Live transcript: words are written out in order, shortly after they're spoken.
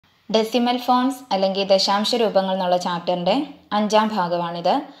Decimal forms അല്ലെങ്കിൽ ദശാംശ രൂപങ്ങൾ എന്നുള്ള ചാപ്റ്ററിൻ്റെ 5ാം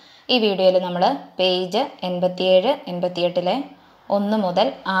ഭാഗമാണിത്. ഈ വീഡിയോയിൽ നമ്മൾ പേജ് 87, 88 1 മുതൽ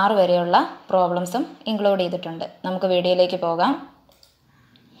 6 വരെയുള്ള പ്രോബ്ലംസും ഇൻക്ലൂഡ് ചെയ്തിട്ടുണ്ട്. നമുക്ക് വീഡിയോയിലേക്ക് പോകാം.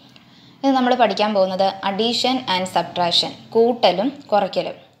 ഇത് നമ്മൾ പഠിക്കാൻ പോകുന്നത് അഡീഷൻ ആൻഡ് സബ്ട്രാക്ഷൻ, കൂട്ടലും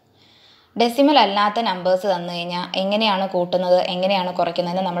കുറയ്ക്കലും. ഡെസിമൽ അല്ലാത്ത നമ്പേഴ്സ് തന്നു കഴിഞ്ഞാൽ എങ്ങനെയാണ് കൂട്ടുന്നത്, എങ്ങനെയാണ്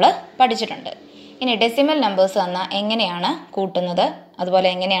കുറയ്ക്കുന്നതെന്ന് നമ്മൾ പഠിച്ചിട്ടുണ്ട്. ഇനി ഡെസിമൽ നമ്പേഴ്സ് തന്നാൽ എങ്ങനെയാണ് കൂട്ടുന്നത്, അതുപോലെ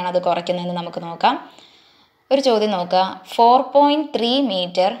എങ്ങനെയാണ് അത് കുറയ്ക്കുന്നതെന്ന് നമുക്ക് നോക്കാം. ഒരു ചോദ്യം നോക്കുക. 4.3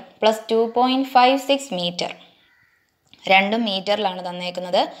 മീറ്റർ പ്ലസ് 2.56 മീറ്റർ, രണ്ടും മീറ്ററിലാണ്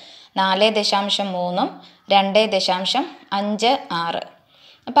തന്നേക്കുന്നത്. 4.3 2.56.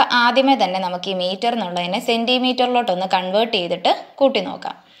 അപ്പോൾ ആദ്യമേ തന്നെ നമുക്ക് ഈ മീറ്റർ എന്നുള്ളതിനെ സെൻറ്റിമീറ്ററിലോട്ടൊന്ന് കൺവേർട്ട് ചെയ്തിട്ട് കൂട്ടി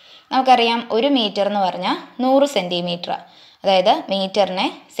നോക്കാം. നമുക്കറിയാം 1 മീറ്റർ എന്ന് പറഞ്ഞാൽ 100 സെൻറ്റിമീറ്റർ. അതായത് മീറ്ററിനെ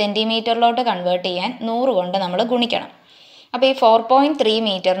സെൻറ്റിമീറ്ററിലോട്ട് കൺവേർട്ട് ചെയ്യാൻ 100 കൊണ്ട് നമ്മൾ ഗുണിക്കണം. അപ്പോൾ ഈ 4.3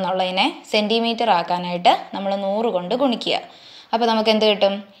 മീറ്റർ എന്നുള്ളതിനെ സെൻറ്റിമീറ്റർ ആക്കാനായിട്ട് നമ്മൾ 100 കൊണ്ട് ഗുണിക്കുക. അപ്പോൾ നമുക്ക് എന്ത്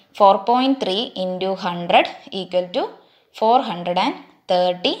കിട്ടും? 4.3 × 100 =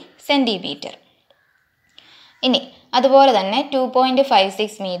 430 സെൻറ്റിമീറ്റർ. ഇനി അതുപോലെ തന്നെ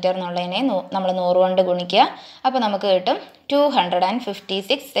 2.56 മീറ്റർ എന്നുള്ളതിനെ നമ്മൾ 100 കൊണ്ട് ഗുണിക്കുക. അപ്പോൾ നമുക്ക് കിട്ടും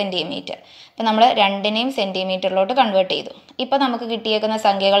 256 സെൻറ്റിമീറ്റർ. അപ്പോൾ നമ്മൾ രണ്ടിനെയും സെൻറ്റിമീറ്ററിലോട്ട് കൺവേർട്ട് ചെയ്തു. ഇപ്പോൾ നമുക്ക് കിട്ടിയേക്കുന്ന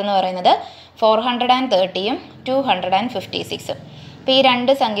സംഖ്യകൾ എന്ന് പറയുന്നത് 430 256. ഇപ്പോൾ ഈ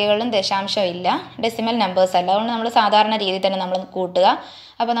രണ്ട് സംഖ്യകളിലും ദശാംശം ഇല്ല, ഡെസിമൽ നമ്പേഴ്സ് അല്ല. അതുകൊണ്ട് നമ്മൾ സാധാരണ രീതിയിൽ തന്നെ നമ്മൾ കൂട്ടുക.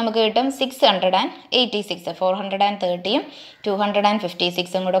 അപ്പോൾ നമുക്ക് കിട്ടും 686. 430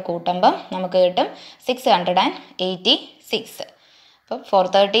 256 കൂടെ കൂട്ടുമ്പം നമുക്ക് കിട്ടും 686. അപ്പോൾ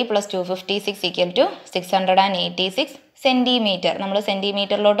 430 + 256 = 686 സെൻറ്റിമീറ്റർ. നമ്മൾ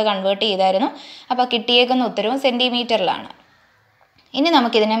സെൻറ്റിമീറ്ററിലോട്ട് കൺവേർട്ട് ചെയ്തായിരുന്നു. അപ്പോൾ കിട്ടിയേക്കുന്ന ഉത്തരവും സെൻറ്റിമീറ്ററിലാണ്. ഇനി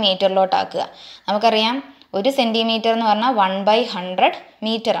നമുക്കിതിനെ മീറ്ററിലോട്ടാക്കുക. നമുക്കറിയാം 1 സെൻറ്റിമീറ്റർ എന്ന് പറഞ്ഞാൽ 1/100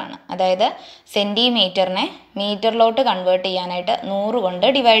 മീറ്ററാണ്. അതായത് സെൻറ്റിമീറ്ററിനെ മീറ്ററിലോട്ട് കൺവേർട്ട് ചെയ്യാനായിട്ട് 100 കൊണ്ട്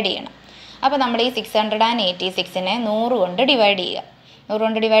ഡിവൈഡ് ചെയ്യണം. അപ്പോൾ നമ്മൾ ഈ 686നെ 100 കൊണ്ട് ഡിവൈഡ് ചെയ്യുക. 100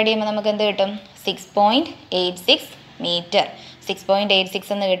 കൊണ്ട് ഡിവൈഡ് ചെയ്യുമ്പോൾ നമുക്ക് എന്ത് കിട്ടും? 6.86 മീറ്റർ. 6.86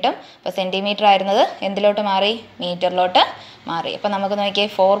 എന്ന് കിട്ടും. അപ്പോൾ സെൻറ്റിമീറ്റർ ആയിരുന്നത് എന്തിലോട്ട് മാറി? മീറ്ററിലോട്ട് മാറി. അപ്പോൾ നമുക്ക് നോക്കിയേ,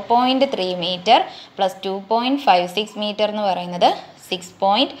 4.3 മീറ്റർ പ്ലസ് 2.56 മീറ്റർ എന്ന് പറയുന്നത്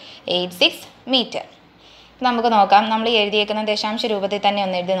 6.86 മീറ്റർ. നമുക്ക് നോക്കാം. നമ്മൾ എഴുതിയേക്കുന്ന ദശാംശ രൂപത്തിൽ തന്നെ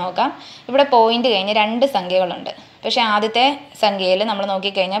ഒന്ന് എഴുതി നോക്കാം. ഇവിടെ പോയിന്റ് കഴിഞ്ഞ് 2 സംഖ്യകളുണ്ട്. പക്ഷേ ആദ്യത്തെ സംഖ്യയിൽ നമ്മൾ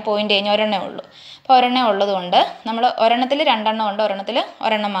നോക്കിക്കഴിഞ്ഞാൽ പോയിന്റ് കഴിഞ്ഞ് ഒരെണ്ണേ ഉള്ളൂ. അപ്പോൾ ഒരെണ്ണേ ഉള്ളതുകൊണ്ട് നമ്മൾ ഒരെണ്ണത്തിൽ 2 എണ്ണം ഉണ്ട്, ഒരെണ്ണത്തിൽ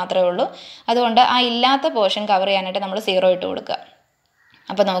ഒരെണ്ണം മാത്രമേ ഉള്ളൂ. അതുകൊണ്ട് ആ ഇല്ലാത്ത പോർഷൻ കവർ ചെയ്യാനായിട്ട് നമ്മൾ 0 ഇട്ട് കൊടുക്കുക.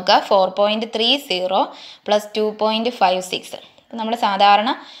 അപ്പോൾ നോക്കുക, 4.30 പ്ലസ് 2.56. അപ്പോൾ നമ്മൾ സാധാരണ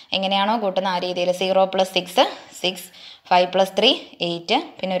എങ്ങനെയാണോ കൂട്ടുന്ന ആ രീതിയിൽ 0 + 6 6, 5 + 3 8,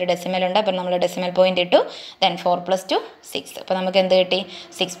 പിന്നെ ഒരു ഡെസിമൽ ഉണ്ട്. അപ്പോൾ നമ്മൾ ഡെസിമൽ പോയിന്റ് ഇട്ടു. ദെൻ 4 + 2 6. അപ്പോൾ നമുക്ക് എന്ത് കിട്ടി?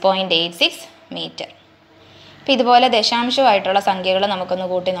 6.86 മീറ്റർ. അപ്പോൾ ഇതുപോലെ ദശാംശമായിട്ടുള്ള സംഖ്യകൾ നമുക്കൊന്ന്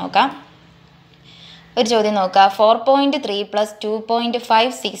കൂട്ടി നോക്കാം. ഒരു ചോദ്യം നോക്കുക. 4.3 +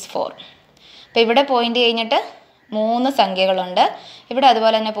 2.564. അപ്പോൾ ഇവിടെ പോയിന്റ് കഴിഞ്ഞിട്ട് 3 സംഖ്യകളുണ്ട്. ഇവിടെ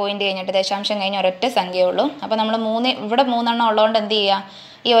അതുപോലെ തന്നെ പോയിന്റ് കഴിഞ്ഞിട്ട് ദശാംശം കഴിഞ്ഞ് ഒരൊറ്റ സംഖ്യയേ ഉള്ളൂ. അപ്പോൾ നമ്മൾ ഇവിടെ 3 എണ്ണം ഉള്ളതുകൊണ്ട് എന്ത് ചെയ്യുക?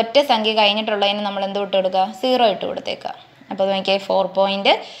 ഈ ഒറ്റ സംഖ്യ കഴിഞ്ഞിട്ടുള്ളതിന് നമ്മൾ എന്ത് ഇട്ട് കൊടുക്കുക? 0 ഇട്ട് കൊടുത്തേക്കുക. അപ്പോൾ നോക്കിയാൽ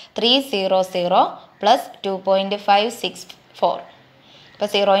 4.300 പ്ലസ് 2.564. അപ്പോൾ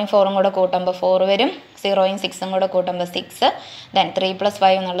 0യും 4ഉം കൂടെ കൂട്ടുമ്പോൾ 4 വരും. 0യും 6ഉം കൂടെ കൂട്ടുമ്പോൾ 6. ദെൻ 3 +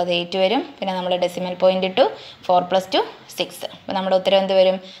 5 എന്നുള്ളത് 8 വരും. പിന്നെ നമ്മൾ ഡെസിമൽ പോയിന്റ് ഇട്ടു. 4 + 2 6. അപ്പോൾ നമ്മുടെ ഉത്തരം എന്ത്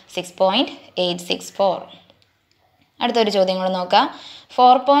വരും? 6.864. അടുത്തൊരു ചോദ്യം കൂടെ നോക്കാം.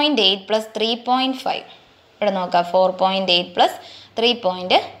 4.8 + 3.5. ഇവിടെ നോക്കാം, 4.8 +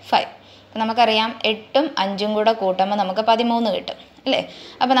 3.5. അപ്പോൾ നമുക്കറിയാം 8ഉം 5ഉം കൂടെ കൂട്ടുമ്പോൾ നമുക്ക് 13 കിട്ടും, അല്ലേ?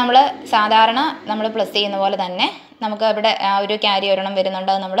 അപ്പോൾ നമ്മൾ സാധാരണ നമ്മൾ പ്ലസ് ചെയ്യുന്ന പോലെ തന്നെ നമുക്ക് ഇവിടെ ആ ഒരു ക്യാരി ഒരെണ്ണം വരുന്നുണ്ട്.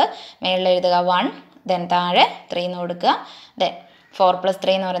 അത് നമ്മൾ മേളിൽ എഴുതുക 1, ദെൻ താഴെ 3 എന്ന് കൊടുക്കുക. ദെൻ 4 +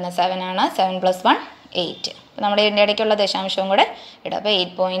 3 എന്ന് പറയുന്നത് 7 ആണ്. 7 + 1 8. അപ്പോൾ നമ്മുടെ ഇതിൻ്റെ ഇടയ്ക്കുള്ള ദശാംശവും കൂടെ ഇടുക. അപ്പോൾ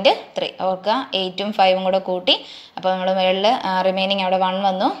 8.3. ഓർക്കുക, 8ഉം 5ഉം കൂടെ കൂട്ടി. അപ്പോൾ നമ്മൾ മുകളിൽ റിമൈനിങ് അവിടെ 1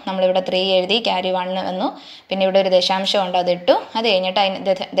 വന്നു. നമ്മളിവിടെ 3 എഴുതി, ക്യാരി 1 വന്നു. പിന്നെ ഇവിടെ ഒരു ദശാംശം ഉണ്ട്, അതിട്ടു. അത് കഴിഞ്ഞിട്ട് അതിന്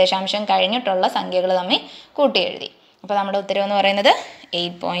ദശാംശം കഴിഞ്ഞിട്ടുള്ള സംഖ്യകൾ തമ്മിൽ കൂട്ടി എഴുതി. അപ്പോൾ നമ്മുടെ ഉത്തരം എന്ന് പറയുന്നത്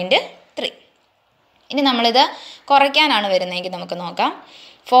 8.3. ഇനി നമ്മളിത് കുറയ്ക്കാനാണ് വരുന്നതെങ്കിൽ നമുക്ക് നോക്കാം.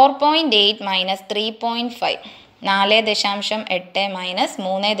 4.8 - 3.5. 4.8 -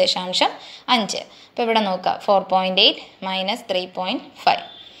 3.5. അപ്പോൾ ഇവിടെ നോക്കുക, 4.8 - 3.5.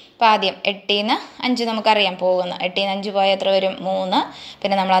 അപ്പോൾ ആദ്യം 8ൽ നിന്ന് 5 നമുക്കറിയാം പോകുന്നു. 8ൽ നിന്ന് 5 പോയാൽ എത്ര വരും? 3.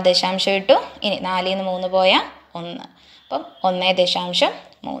 പിന്നെ നമ്മൾ ആ ദശാംശം ഇട്ടു. ഇനി 4ൽ നിന്ന് 3 പോയാൽ 1. അപ്പം 1.3.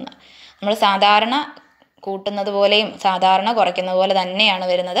 നമ്മൾ സാധാരണ കൂട്ടുന്നത് പോലെയും സാധാരണ കുറയ്ക്കുന്നത് പോലെ തന്നെയാണ്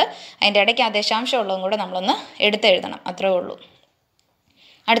വരുന്നത്. അതിൻ്റെ ഇടയ്ക്ക് ആ ദശാംശം ഉള്ളതും കൂടെ നമ്മളൊന്ന് എടുത്തെഴുതണം, അത്രേ ഉള്ളൂ.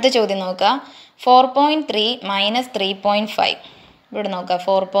 അടുത്ത ചോദ്യം നോക്കുക. 4.3 മൈനസ് 3.5. ഇവിടെ നോക്കുക,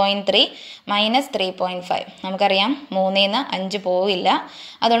 4.3 മൈനസ് 3.5. നമുക്കറിയാം 3ൽ 5 പോവില്ല,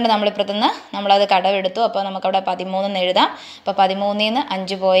 അതുകൊണ്ട് നമ്മളിപ്പുറത്തുനിന്ന് നമ്മളത് കടമെടുത്തു. അപ്പോൾ നമുക്കവിടെ 13 എഴുതാം. അപ്പോൾ 13ൽ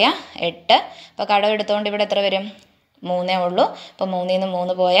 5 പോയാൽ 8. അപ്പോൾ കടമെടുത്തുകൊണ്ട് ഇവിടെ എത്ര വരും? 3 ഉള്ളൂ. അപ്പോൾ 3ൽ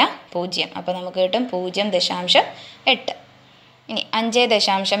 3 പോയാൽ 0. അപ്പോൾ നമുക്ക് കിട്ടും 0.8. ഇനി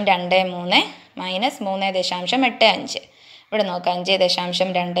 5.23 മൈനസ് 3.85. ഇവിടെ നോക്കാം,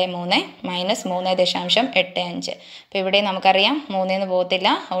 5.23 മൈനസ് 3.85. അപ്പോൾ ഇവിടെ നമുക്കറിയാം 3ൽ പോകത്തില്ല,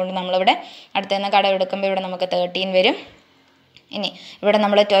 അതുകൊണ്ട് നമ്മളിവിടെ അടുത്ത് നിന്ന് കടം എടുക്കുമ്പോൾ ഇവിടെ നമുക്ക് 13 വരും. ഇനി ഇവിടെ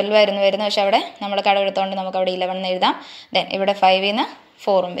നമ്മൾ 12 ആയിരുന്നു വരുന്നത്, പക്ഷെ അവിടെ നമ്മൾ കടം എടുത്തുകൊണ്ട് നമുക്ക് അവിടെ 11 എഴുതാം. ദെൻ ഇവിടെ 5ൽ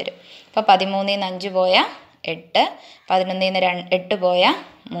 4 വരും. അപ്പോൾ 13ൽ 5 പോയാൽ 8, 11ൽ 8 പോയാൽ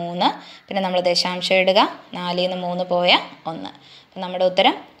 3, പിന്നെ നമ്മൾ ദശാംശം ഇടുക, 4ൽ 3 പോയാൽ 1. അപ്പം നമ്മുടെ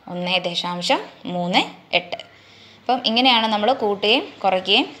ഉത്തരം 1.38. അപ്പം ഇങ്ങനെയാണ് നമ്മൾ കൂട്ടുകയും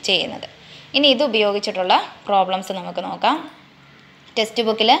കുറയ്ക്കുകയും ചെയ്യുന്നത്. ഇനി ഇത് ഉപയോഗിച്ചിട്ടുള്ള പ്രോബ്ലംസ് നമുക്ക് നോക്കാം. ടെക്സ്റ്റ്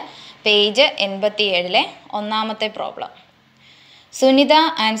ബുക്കിൽ പേജ് 87 ഒന്നാമത്തെ problem. Sunitha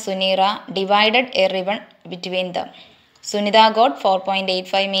and Suneera divided A ribbon between them. Sunita got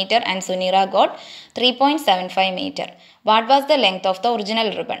 4.85 meter and Sunira got 3.75 meter. What was the length of the original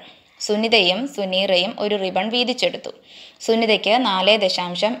ribbon? സുനിതയും സുനീറയും ഒരു റിബൺ വീതിച്ചെടുത്തു. സുനിതയ്ക്ക്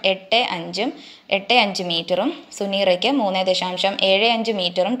 4.85 മീറ്ററും സുനീറയ്ക്ക് 3.75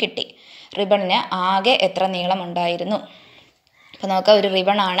 മീറ്ററും കിട്ടി. റിബണിന് ആകെ എത്ര നീളമുണ്ടായിരുന്നു? അപ്പോൾ നോക്കാം, ഒരു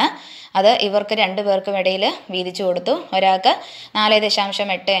റിബണാണ്, അത് ഇവർക്ക് 2 പേർക്കും ഇടയിൽ വീതിച്ചു കൊടുത്തു. ഒരാൾക്ക്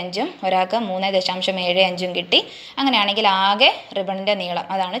 4.85 ഒരാൾക്ക് 3.75 കിട്ടി. അങ്ങനെയാണെങ്കിൽ ആകെ റിബണിൻ്റെ നീളം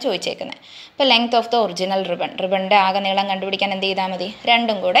അതാണ് ചോദിച്ചേക്കുന്നത്. അപ്പോൾ ലെങ്ത് ഓഫ് ദ ഒറിജിനൽ റിബണിൻ്റെ ആകെ നീളം കണ്ടുപിടിക്കാൻ എന്ത് ചെയ്താൽ മതി?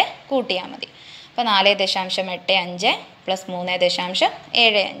 രണ്ടും കൂടെ കൂട്ടിയാൽ മതി. അപ്പോൾ 4.85 പ്ലസ്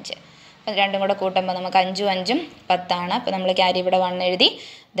 3.75. അപ്പോൾ രണ്ടും കൂടെ കൂട്ടുമ്പോൾ നമുക്ക് 5 5 10. അപ്പോൾ നമ്മൾ ക്യാരി ഇവിടെ 1 എഴുതി,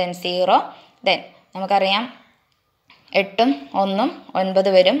 ദെൻ 0. ദെൻ നമുക്കറിയാം 8ഉം 1ഉം 9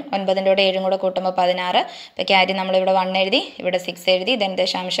 വരും. 9ൻ്റെ കൂടെ 7ഉം കൂടെ കൂട്ടുമ്പോൾ 16. അപ്പോൾ ക്യാരി നമ്മളിവിടെ 1 എഴുതി, ഇവിടെ 6 എഴുതി, ദെൻ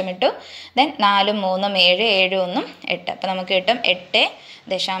ദശാംശം ഇട്ടു. ദെൻ 4ഉം 3ഉം 7, 7ഉം 1ഉം 8. അപ്പോൾ നമുക്ക് കിട്ടും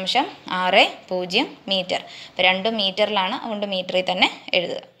 8.60 മീറ്റർ. അപ്പോൾ രണ്ടും മീറ്ററിലാണ്, അതുകൊണ്ട് മീറ്ററിൽ തന്നെ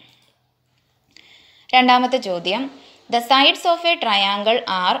എഴുതുക. രണ്ടാമത്തെ ചോദ്യം. The sides of a triangle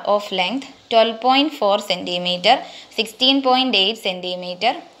are of length 12.4 cm, 16.8 cm,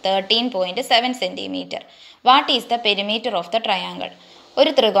 13.7 cm. What is the perimeter of the triangle?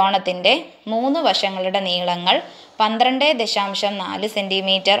 ഒരു ത്രികോണത്തിൻ്റെ 3 വശങ്ങളുടെ നീളങ്ങൾ 12.4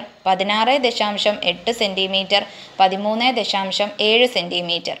 സെൻറ്റിമീറ്റർ, 16.8 സെൻറ്റിമീറ്റർ, 13.7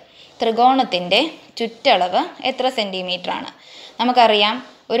 സെൻറ്റിമീറ്റർ. ത്രികോണത്തിൻ്റെ ചുറ്റളവ് എത്ര സെൻറ്റിമീറ്ററാണ്? നമുക്കറിയാം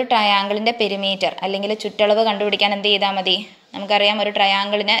ഒരു ട്രയാങ്കിളിൻ്റെ പെരിമീറ്റർ അല്ലെങ്കിൽ ചുറ്റളവ് കണ്ടുപിടിക്കാൻ എന്ത് ചെയ്താൽ മതി? നമുക്കറിയാം ഒരു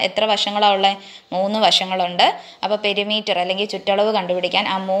ട്രയാങ്കിളിന് എത്ര വശങ്ങളാണ് ഉള്ളത്? 3 വശങ്ങളുണ്ട്. അപ്പോൾ പെരിമീറ്റർ അല്ലെങ്കിൽ ചുറ്റളവ് കണ്ടുപിടിക്കാൻ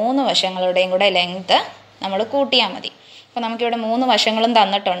ആ 3 വശങ്ങളുടെയും കൂടെ ലെങ്ത്ത് നമ്മൾ കൂട്ടിയാൽ മതി. അപ്പോൾ നമുക്കിവിടെ 3 വശങ്ങളും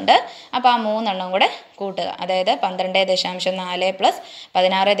തന്നിട്ടുണ്ട്. അപ്പോൾ ആ 3 എണ്ണം കൂടെ കൂട്ടുക. അതായത് 12.4 പ്ലസ്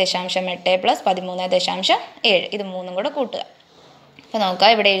 16.8 പ്ലസ് 13.7 ഇത് 3ഉം കൂടെ കൂട്ടുക. അപ്പോൾ നോക്കുക,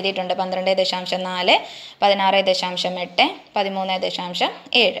 ഇവിടെ എഴുതിയിട്ടുണ്ട് 12.4, 16.8,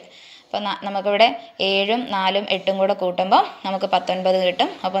 13.7. അപ്പോൾ നമുക്കിവിടെ 7ഉം 4ഉം 8ഉം കൂടെ കൂട്ടുമ്പോൾ നമുക്ക് 19 കിട്ടും.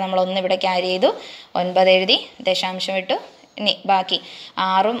 അപ്പോൾ നമ്മൾ 1 ഇവിടെ ക്യാരി ചെയ്തു, 9 എഴുതി, ദശാംശം ഇട്ടു. ഇനി ബാക്കി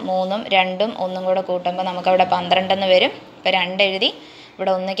 6ഉം 3ഉം 2ഉം 1ഉം കൂടെ കൂട്ടുമ്പോൾ നമുക്കവിടെ 12 വരും. ഇപ്പോൾ 2 എഴുതി,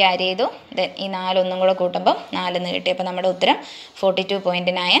 ഇവിടെ 1 ക്യാരി ചെയ്തു. ദെൻ ഈ 4 1ഉം കൂടെ കൂട്ടുമ്പോൾ 4 കിട്ടി. അപ്പോൾ നമ്മുടെ ഉത്തരം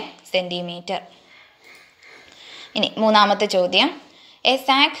 42.9 സെൻറ്റിമീറ്റർ. ഇനി മൂന്നാമത്തെ ചോദ്യം. A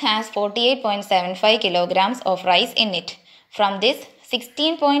sack has 48.75 kilograms of rice in it. From this,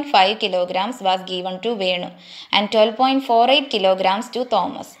 16.5 kilograms was given to Venu and 12.48 kilograms to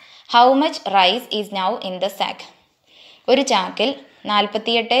Thomas. How much rice is now in the sack? ഒരു ചാക്കിൽ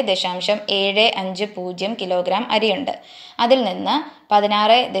 48.75 കിലോഗ്രാം അരിയുണ്ട്. അതിൽ നിന്ന്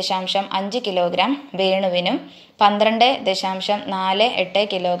 16.5 കിലോഗ്രാം വേണുവിനും 12.48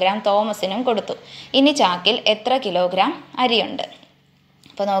 കിലോഗ്രാം തോമസിനും കൊടുത്തു. ഇനി ചാക്കിൽ എത്ര കിലോഗ്രാം അരിയുണ്ട്?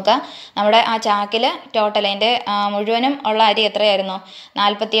 അപ്പോൾ നോക്കുക, നമ്മുടെ ആ ചാക്കിൽ ടോട്ടൽ അതിൻ്റെ മുഴുവനും ഉള്ള അരി എത്രയായിരുന്നു?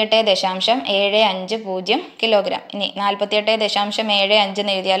 48.75 കിലോഗ്രാം. ഇനി 48.75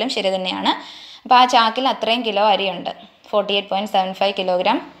 എന്ന് എഴുതിയാലും ശരി തന്നെയാണ്. അപ്പോൾ ആ ചാക്കിൽ അത്രയും കിലോ അരിയുണ്ട്, 48.75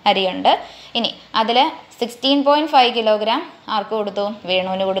 കിലോഗ്രാം അരിയുണ്ട്. ഇനി അതിൽ 16.5 കിലോഗ്രാം ആർക്ക് കൊടുത്തു?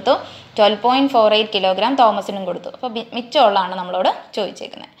 വേണുവിന് കൊടുത്തു. 12.48 കിലോഗ്രാം തോമസിനും കൊടുത്തു. അപ്പോൾ മിച്ചമുള്ളതാണ് നമ്മളോട്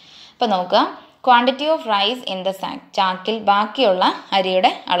ചോദിച്ചേക്കുന്നത്. അപ്പോൾ നോക്കുക, quantity of rice in the sac, ചാക്കിൽ ബാക്കിയുള്ള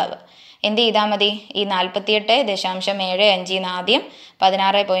അരിയുടെ അളവ്. എന്ത് ചെയ്താൽ മതി? ഈ 48.75 ആദ്യം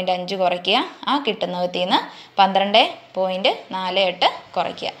 16.5 കുറയ്ക്കുക. ആ കിട്ടുന്നതിൽ നിന്ന് 12.48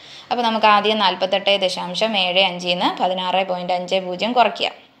 കുറയ്ക്കുക. അപ്പോൾ നമുക്ക് ആദ്യം 48.75 16.50 കുറയ്ക്കുക.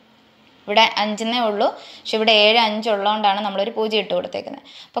 ഇവിടെ 5 ഉള്ളൂ, പക്ഷെ ഇവിടെ 7 5 ഉള്ളതുകൊണ്ടാണ് നമ്മളൊരു 0 ഇട്ട് കൊടുത്തേക്കുന്നത്.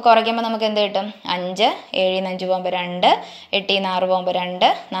 അപ്പോൾ കുറയ്ക്കുമ്പോൾ നമുക്ക് എന്ത് കിട്ടും? 5, 7 5 പോകുമ്പോൾ 2, 8 6 പോകുമ്പോൾ 2,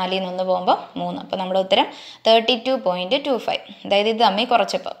 4 1 പോകുമ്പോൾ 3. അപ്പോൾ നമ്മുടെ ഉത്തരം 32.25. അതായത് ഇത് തമ്മിൽ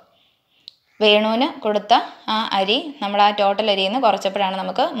കുറച്ചപ്പോൾ വേണുവിന് കൊടുത്ത ആ അരി നമ്മൾ ആ ടോട്ടൽ അരിയിൽ നിന്ന് കുറച്ചപ്പോഴാണ്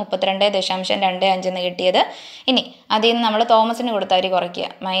നമുക്ക് 32.25 കിട്ടിയത്. ഇനി അതിൽ നിന്ന് നമ്മൾ തോമസിന് കൊടുത്ത അരി കുറയ്ക്കുക,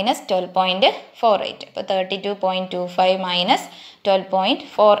 -12.48. അപ്പോൾ 32.25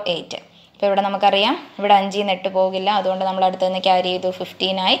 -12.48. അപ്പോൾ ഇവിടെ നമുക്കറിയാം ഇവിടെ 5 8 പോകില്ല, അതുകൊണ്ട് നമ്മൾ അടുത്ത് നിന്ന് ക്യാരി ചെയ്തു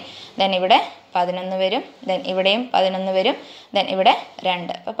 15 ആയി. ദെൻ ഇവിടെ 11 വരും, ദെൻ ഇവിടെയും 11 വരും, ദെൻ ഇവിടെ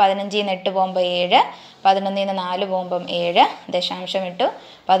 2. അപ്പോൾ 15 8 പോകുമ്പോൾ 7, 11 4 പോകുമ്പം 7, ദശാംശം ഇട്ടു.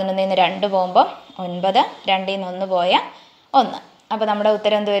 11 2 പോകുമ്പോൾ 9, 2 1 പോയ 1. അപ്പോൾ നമ്മുടെ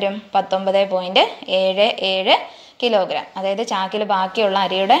ഉത്തരം എന്ത് വരും? 19.77 കിലോഗ്രാം. അതായത് ചാക്കിൽ ബാക്കിയുള്ള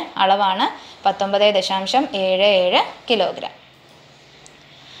അരിയുടെ അളവാണ് 19.77 കിലോഗ്രാം.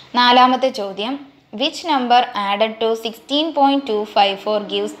 നാലാമത്തെ ചോദ്യം, which number added to 16.254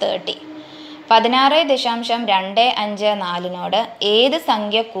 gives 30? 16.254 ഏത്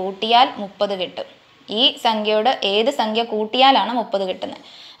സംഖ്യ കൂട്ടിയാൽ 30 കിട്ടും? ഈ സംഖ്യയോട് ഏത് സംഖ്യ കൂട്ടിയാലാണ് 30 കിട്ടുന്നത്?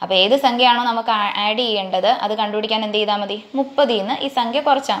 അപ്പോൾ ഏത് സംഖ്യയാണോ നമുക്ക് ആഡ് ചെയ്യേണ്ടത് അത് കണ്ടുപിടിക്കാൻ എന്ത് ചെയ്താൽ മതി? 30ൽ നിന്ന് ഈ സംഖ്യ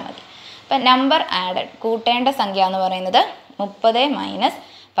കുറച്ചാൽ മതി. അപ്പം നമ്പർ ആഡഡ് കൂട്ടേണ്ട സംഖ്യ എന്ന് പറയുന്നത് 30 -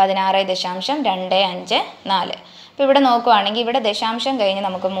 16.254. അപ്പോൾ ഇവിടെ നോക്കുവാണെങ്കിൽ ഇവിടെ ദശാംശം കഴിഞ്ഞ്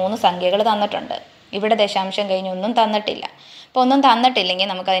നമുക്ക് 3 സംഖ്യകൾ തന്നിട്ടുണ്ട്. ഇവിടെ ദശാംശം കഴിഞ്ഞ് ഒന്നും തന്നിട്ടില്ല. അപ്പോൾ ഒന്നും തന്നിട്ടില്ലെങ്കിൽ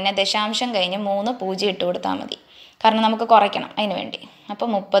നമുക്കതിനെ ദശാംശം കഴിഞ്ഞ് 3 0 ഇട്ട് കൊടുത്താൽ മതി. കാരണം നമുക്ക് കുറയ്ക്കണം അതിന് വേണ്ടി. അപ്പോൾ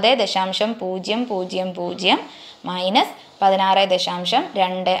 30.000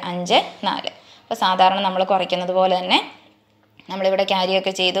 -16.254. അപ്പോൾ സാധാരണ നമ്മൾ കുറയ്ക്കുന്നത് പോലെ തന്നെ നമ്മളിവിടെ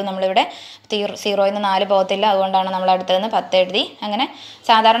ക്യാരിയൊക്കെ ചെയ്തു. നമ്മളിവിടെ 0ൽ നിന്ന് 4 പോകത്തില്ല, അതുകൊണ്ടാണ് നമ്മൾ അടുത്ത് നിന്ന് 10 എഴുതി. അങ്ങനെ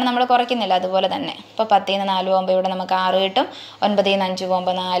സാധാരണ നമ്മൾ കുറയ്ക്കുന്നില്ല, അതുപോലെ തന്നെ. ഇപ്പോൾ 10ൽ നിന്ന് 4 പോകുമ്പോൾ ഇവിടെ നമുക്ക് 6 കിട്ടും. 9ൽ നിന്ന് 5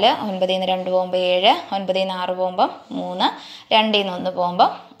 പോകുമ്പോൾ 4, 9ൽ നിന്ന് 2 പോകുമ്പോൾ 7, 9ൽ നിന്ന് 6 പോകുമ്പോൾ 3, 2ൽ നിന്ന് 1 പോകുമ്പോൾ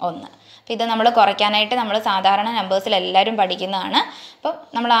 1. അപ്പോൾ ഇത് നമ്മൾ കുറയ്ക്കാനായിട്ട് നമ്മൾ സാധാരണ നമ്പേഴ്സിൽ എല്ലാവരും പഠിക്കുന്നതാണ്. അപ്പോൾ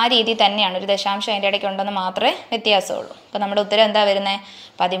നമ്മൾ ആ രീതിയിൽ തന്നെയാണ്, ഒരു ദശാംശം അതിൻ്റെ ഇടയ്ക്ക് ഉണ്ടെന്ന് മാത്രമേ വ്യത്യാസമുള്ളൂ. അപ്പോൾ നമ്മുടെ ഉത്തരം എന്താ വരുന്നത്?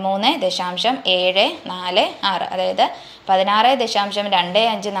 13.746. അതായത്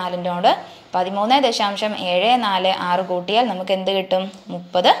 16.254 13.746 കൂട്ടിയാൽ നമുക്ക് എന്ത് കിട്ടും?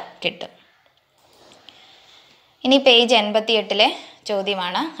 30 കിട്ടും. ഇനി പേജ് 88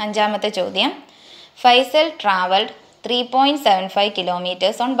 ചോദ്യമാണ്. 5ാമത്തെ ചോദ്യം, Faisal travelled 3.75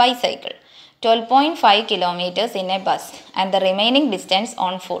 kilometers on bicycle, 12.5 kilometers in a bus, and the remaining distance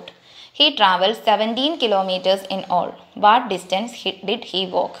on foot. He travelled 17 kilometers in all. What distance did he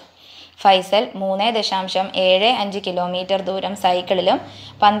walk? Faisal 3.75 kilometre ദൂരം സൈക്കിളിലും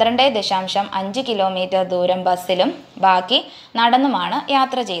 12.5 കിലോമീറ്റർ ദൂരം ബസ്സിലും ബാക്കി നടന്നുമാണ്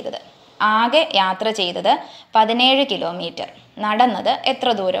യാത്ര ചെയ്തത്. ആകെ യാത്ര ചെയ്തത് 17 കിലോമീറ്റർ. നടന്നത് എത്ര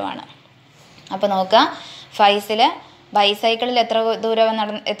ദൂരമാണ്? അപ്പോൾ നോക്കുക, ഫൈസൽ ബൈസൈക്കിളിൽ എത്ര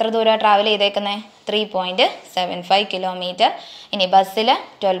ദൂരം ട്രാവൽ ചെയ്തേക്കുന്നത്? 3.75 കിലോമീറ്റർ. ഇനി ബസ്സിൽ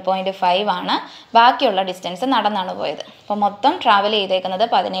 12.5 ആണ്. ബാക്കിയുള്ള ഡിസ്റ്റൻസ് നടന്നാണ് പോയത്. അപ്പോൾ മൊത്തം ട്രാവൽ ചെയ്തേക്കുന്നത്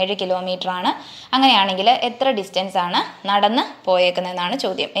 17 കിലോമീറ്റർ ആണ്. അങ്ങനെയാണെങ്കിൽ എത്ര ഡിസ്റ്റൻസ് ആണ് നടന്ന്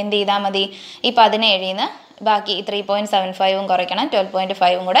ചോദ്യം. എന്ത് ചെയ്താൽ മതി? ഈ 17ൽ നിന്ന് ബാക്കി 3.75 കുറയ്ക്കണം,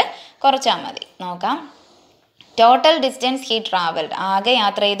 12.5 കൂടെ കുറച്ചാൽ മതി. നോക്കാം. ടോട്ടൽ ഡിസ്റ്റൻസ് ഹി ട്രാവൽഡ്, ആകെ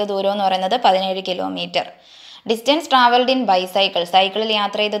യാത്ര ചെയ്ത ദൂരം എന്ന് പറയുന്നത് 17 kilometre. Distance travelled in bicycle, സൈക്കിളിൽ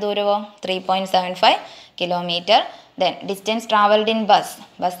യാത്ര ചെയ്ത ദൂരമോ 3.75 kilometre. Then distance travelled in bus,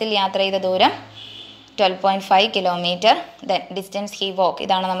 ബസ്സിൽ യാത്ര ചെയ്ത ദൂരം 12.5 kilometre. Then distance he walk,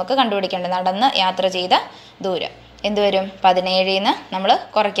 ഇതാണ് നമുക്ക് കണ്ടുപിടിക്കേണ്ടത്, നടന്ന് യാത്ര ചെയ്ത ദൂരം. എന്തുവരും? 17ൽ നിന്ന് നമ്മൾ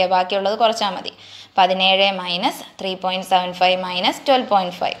കുറയ്ക്കുക, ബാക്കിയുള്ളത് കുറച്ചാൽ മതി. 17 - 3.75 -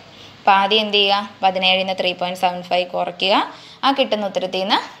 12.5. അപ്പോൾ ആദ്യം എന്ത് ചെയ്യുക? 17ൽ നിന്ന് 3.75 കുറയ്ക്കുക. ആ കിട്ടുന്ന ഉത്തരത്തിൽ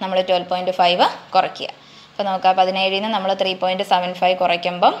നിന്ന് നമ്മൾ 12.5 കുറയ്ക്കുക. അപ്പോൾ നോക്കാം, 17ൽ നിന്ന് നമ്മൾ 3.75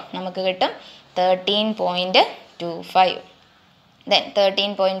 കുറയ്ക്കുമ്പം നമുക്ക് കിട്ടും 13.25. ദെൻ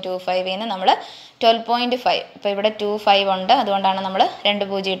 13.25ൽ നിന്ന് നമ്മൾ 12.5. ഇപ്പോൾ ഇവിടെ 25 ഉണ്ട്, അതുകൊണ്ടാണ് നമ്മൾ 2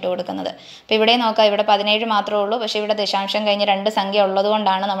 0 ഇട്ട് കൊടുക്കുന്നത്. അപ്പോൾ ഇവിടെ നോക്കാം, ഇവിടെ 17 മാത്രമേ ഉള്ളൂ, പക്ഷേ ഇവിടെ ദശാംശം കഴിഞ്ഞ് 2 സംഖ്യ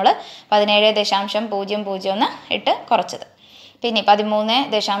ഉള്ളതുകൊണ്ടാണ് നമ്മൾ 17.001 ഇട്ട് കുറച്ചത്. പിന്നെ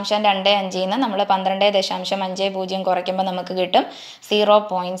 13.25 നിന്ന് നമ്മൾ 12.50 കുറയ്ക്കുമ്പോൾ നമുക്ക് കിട്ടും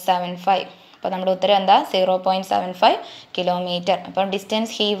 0.75. അപ്പോൾ നമ്മുടെ ഉത്തരം എന്താ? 0.75 കിലോമീറ്റർ. അപ്പം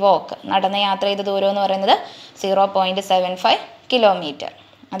ഡിസ്റ്റൻസ് ഹി വോക്ക്, നടന്ന് യാത്ര ചെയ്ത ദൂരം എന്ന് പറയുന്നത് 0.75 കിലോമീറ്റർ.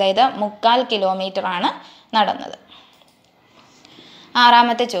 അതായത് 3/4 കിലോമീറ്റർ ആണ് നടന്നത്.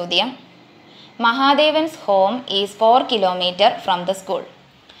 6ാമത്തെ ചോദ്യം, Mahadevan's home is 4 km from the school.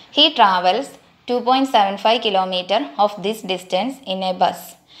 He travels 2.75 km of this distance in a bus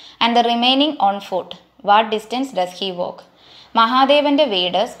and the remaining on foot. What distance does he walk? മഹാദേവൻ്റെ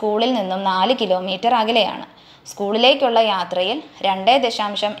വീട് സ്കൂളിൽ നിന്നും 4 കിലോമീറ്റർ അകലെയാണ്. സ്കൂളിലേക്കുള്ള യാത്രയിൽ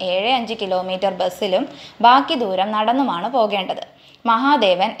 2.75 കിലോമീറ്റർ ബസ്സിലും ബാക്കി ദൂരം നടന്നുമാണ് പോകേണ്ടത്.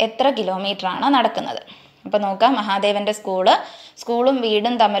 മഹാദേവൻ എത്ര കിലോമീറ്ററാണ് നടക്കുന്നത്? അപ്പോൾ നോക്കാം, മഹാദേവൻ്റെ സ്കൂളും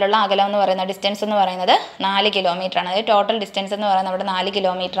വീടും തമ്മിലുള്ള അകലം എന്ന് പറയുന്ന ഡിസ്റ്റൻസ് എന്ന് പറയുന്നത് 4 കിലോമീറ്റർ ആണ്. അതായത് ടോട്ടൽ ഡിസ്റ്റൻസ് എന്ന് പറയുന്നത് അവിടെ 4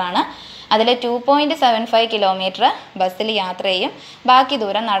 കിലോമീറ്റർ ആണ്. അതിൽ 2.75 കിലോമീറ്റർ ബസ്സിൽ യാത്ര ചെയ്യും, ബാക്കി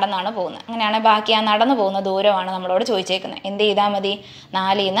ദൂരം നടന്നാണ് പോകുന്നത്. അങ്ങനെയാണെങ്കിൽ ബാക്കി ആ നടന്നു പോകുന്ന ദൂരമാണ് നമ്മളോട് ചോദിച്ചേക്കുന്നത്. എന്ത് ചെയ്താൽ മതി?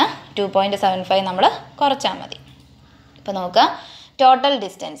 4ൽ നിന്ന് 2.75 നമ്മൾ കുറച്ചാൽ മതി. ഇപ്പോൾ നോക്കുക, ടോട്ടൽ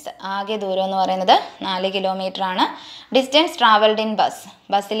ഡിസ്റ്റൻസ് ആകെ ദൂരം എന്ന് പറയുന്നത് 4 കിലോമീറ്റർ ആണ്. ഡിസ്റ്റൻസ് ട്രാവൽഡ് ഇൻ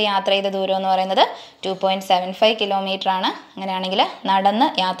ബസ്സിൽ യാത്ര ചെയ്ത ദൂരം എന്ന് പറയുന്നത് 2.75 കിലോമീറ്റർ ആണ്. അങ്ങനെയാണെങ്കിൽ നടന്ന്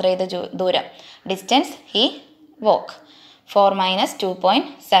യാത്ര ചെയ്ത ദൂരം ഡിസ്റ്റൻസ് ഹി വോക്ക് 4 -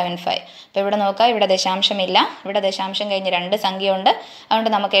 2.75. അപ്പോൾ ഇവിടെ നോക്കുക, ഇവിടെ ദശാംശമില്ല, ഇവിടെ ദശാംശം കഴിഞ്ഞ് 2 സംഖ്യ ഉണ്ട്. അതുകൊണ്ട്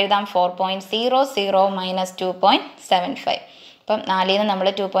നമുക്ക് എഴുതാം 4.00 - 2.75. അപ്പം 4ൽ നിന്ന് നമ്മൾ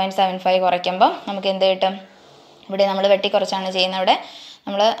 2.75 കുറയ്ക്കുമ്പോൾ നമുക്ക് എന്ത് കിട്ടും? ഇവിടെ നമ്മൾ വെട്ടിക്കുറച്ചാണ് ചെയ്യുന്നത്. അവിടെ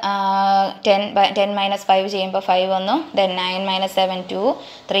നമ്മൾ 10 - 5 ചെയ്യുമ്പോൾ 5 വന്നു. ദെൻ 9 - 7 2,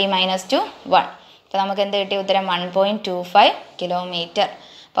 3 - 2 1. അപ്പോൾ നമുക്ക് എന്ത് കിട്ടി? ഉത്തരം 1.25 കിലോമീറ്റർ.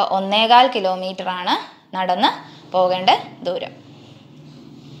 അപ്പോൾ 1.25 കിലോമീറ്ററാണ് നടന്ന് പോകേണ്ട ദൂരം.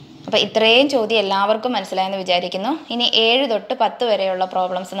 അപ്പോൾ ഇത്രയും ചോദ്യം എല്ലാവർക്കും മനസ്സിലായെന്ന് വിചാരിക്കുന്നു. ഇനി 7 തൊട്ട് 10 വരെയുള്ള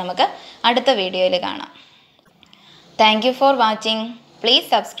പ്രോബ്ലംസ് നമുക്ക് അടുത്ത വീഡിയോയിൽ കാണാം. Thank you for watching. Please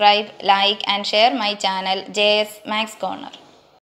subscribe, like and share my channel JS Max Corner.